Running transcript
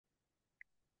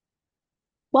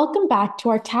Welcome back to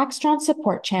our Taxtron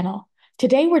support channel.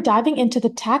 Today we're diving into the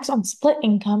tax on split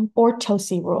income or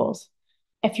TOSI rules.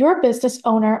 If you're a business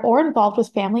owner or involved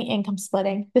with family income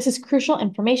splitting, this is crucial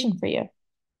information for you.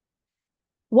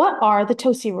 What are the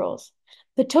TOSI rules?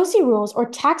 The TOSI rules, or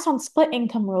tax on split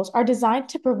income rules, are designed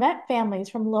to prevent families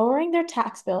from lowering their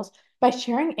tax bills by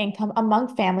sharing income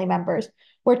among family members.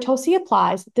 Where TOSI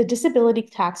applies, the disability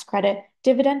tax credit,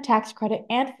 dividend tax credit,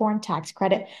 and foreign tax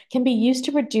credit can be used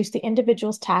to reduce the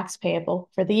individual's tax payable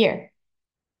for the year.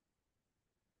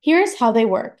 Here's how they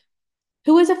work.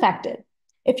 Who is affected?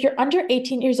 If you're under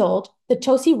 18 years old, the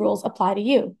TOSI rules apply to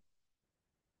you.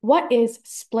 What is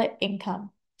split income?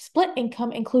 Split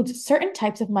income includes certain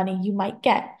types of money you might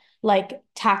get, like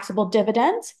taxable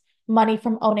dividends, money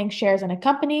from owning shares in a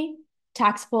company,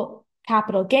 taxable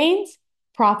capital gains,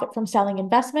 profit from selling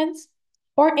investments,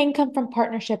 or income from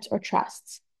partnerships or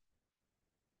trusts.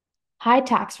 High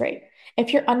tax rate.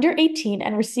 If you're under 18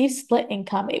 and receive split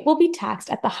income, it will be taxed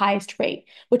at the highest rate,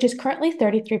 which is currently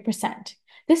 33%.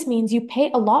 This means you pay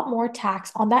a lot more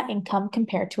tax on that income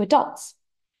compared to adults.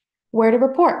 Where to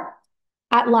report?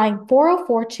 At line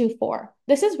 40424.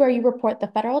 This is where you report the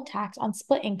federal tax on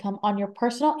split income on your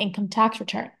personal income tax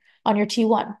return, on your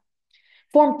T1.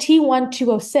 Form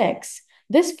T1206.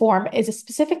 This form is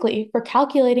specifically for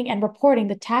calculating and reporting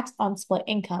the tax on split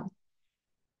income.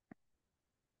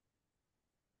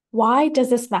 Why does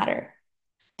this matter?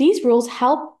 These rules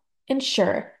help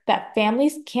ensure that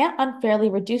families can't unfairly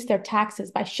reduce their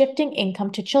taxes by shifting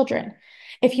income to children.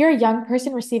 If you're a young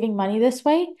person receiving money this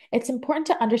way, it's important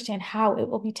to understand how it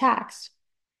will be taxed.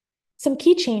 Some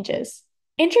key changes.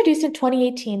 Introduced in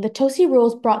 2018, the TOSI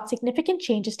rules brought significant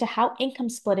changes to how income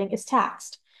splitting is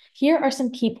taxed. Here are some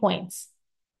key points.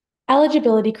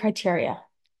 Eligibility criteria.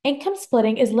 Income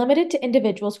splitting is limited to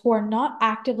individuals who are not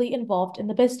actively involved in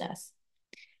the business.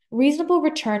 Reasonable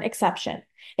return exception.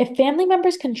 If family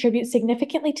members contribute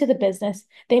significantly to the business,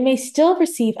 they may still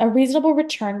receive a reasonable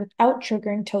return without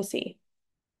triggering TOSI.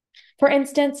 For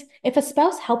instance, if a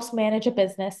spouse helps manage a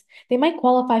business, they might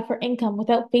qualify for income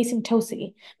without facing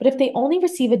TOSI, but if they only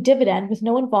receive a dividend with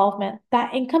no involvement,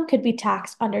 that income could be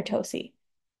taxed under TOSI.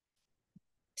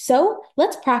 So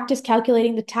let's practice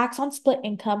calculating the tax on split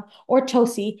income or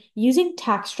TOSI using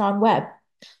Taxtron Web.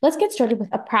 Let's get started with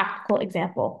a practical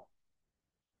example.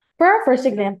 For our first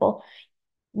example,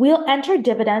 we'll enter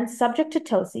dividends subject to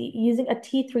TOSI using a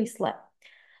T3 slip.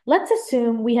 Let's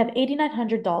assume we have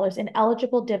 $8,900 in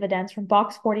eligible dividends from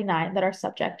box 49 that are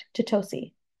subject to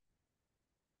TOSI.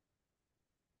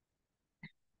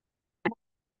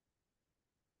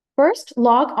 First,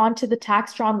 log on to the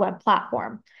Taxtron web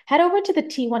platform. Head over to the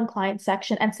T1 client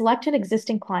section and select an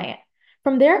existing client.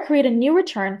 From there, create a new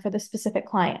return for the specific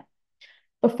client.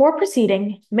 Before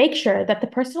proceeding, make sure that the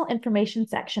personal information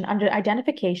section under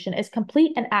identification is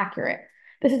complete and accurate.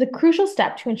 This is a crucial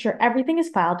step to ensure everything is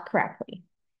filed correctly.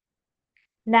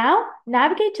 Now,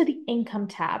 navigate to the Income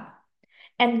tab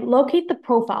and locate the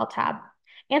Profile tab.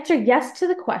 Answer yes to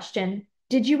the question,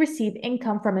 did you receive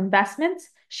income from investments,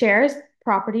 shares,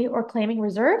 property, or claiming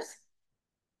reserves?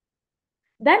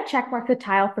 Then checkmark the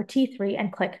tile for T3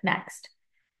 and click Next.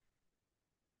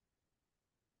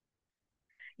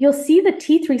 You'll see the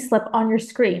T3 slip on your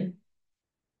screen.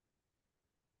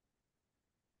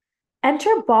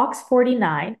 Enter box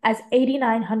 49 as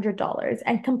 $8,900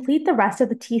 and complete the rest of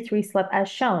the T3 slip as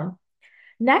shown.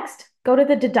 Next, go to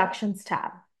the Deductions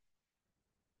tab.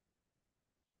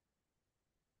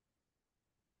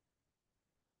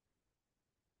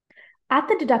 At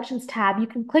the Deductions tab, you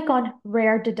can click on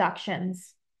Rare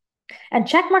Deductions and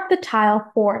checkmark the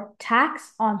tile for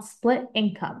Tax on Split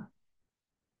Income.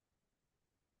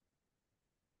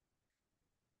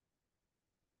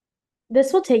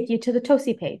 This will take you to the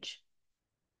TOSI page.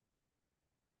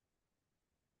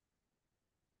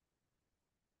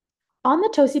 On the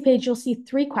TOSI page, you'll see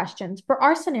 3 questions. For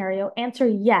our scenario, answer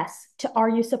yes to are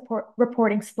you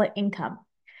reporting split income.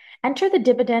 Enter the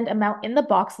dividend amount in the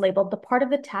box labeled the part of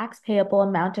the tax payable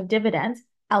amount of dividends,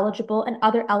 eligible and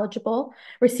other eligible,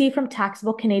 received from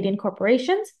taxable Canadian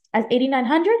corporations as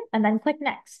 $8,900 and then click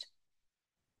Next.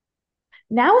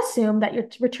 Now assume that your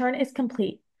return is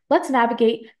complete. Let's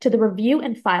navigate to the Review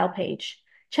and File page.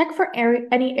 Check for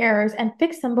any errors and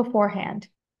fix them beforehand.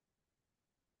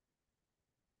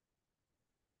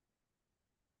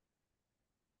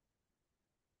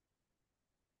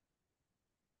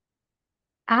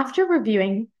 After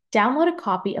reviewing, download a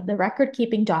copy of the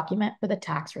record-keeping document for the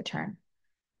tax return.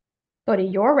 Go to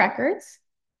Your Records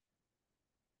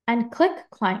and click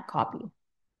Client Copy.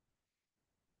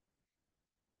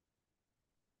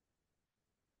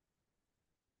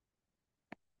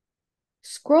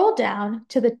 Scroll down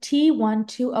to the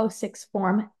T1206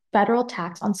 form, Federal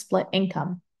Tax on Split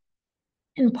Income.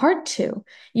 In Part 2,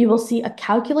 you will see a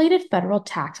calculated federal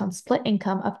tax on split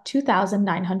income of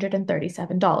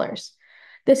 $2,937.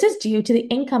 This is due to the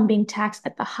income being taxed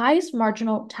at the highest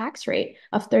marginal tax rate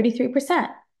of 33%,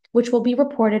 which will be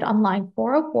reported on line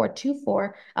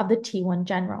 40424 of the T1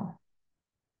 General.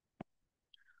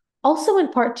 Also in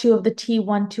Part 2 of the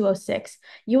T1206,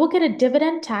 you will get a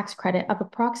dividend tax credit of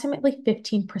approximately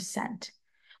 15%,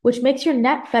 which makes your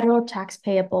net federal tax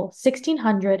payable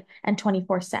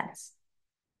 $1,624.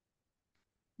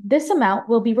 This amount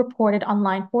will be reported on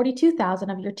line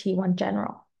 42,000 of your T1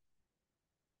 General.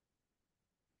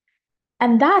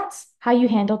 And that's how you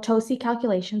handle TOSI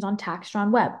calculations on TaxStron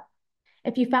Web.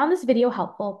 If you found this video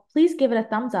helpful, please give it a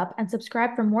thumbs up and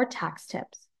subscribe for more tax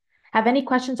tips. Have any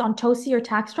questions on TOSI or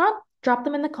TaxStron? Drop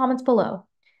them in the comments below.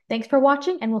 Thanks for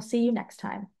watching, and we'll see you next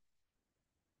time.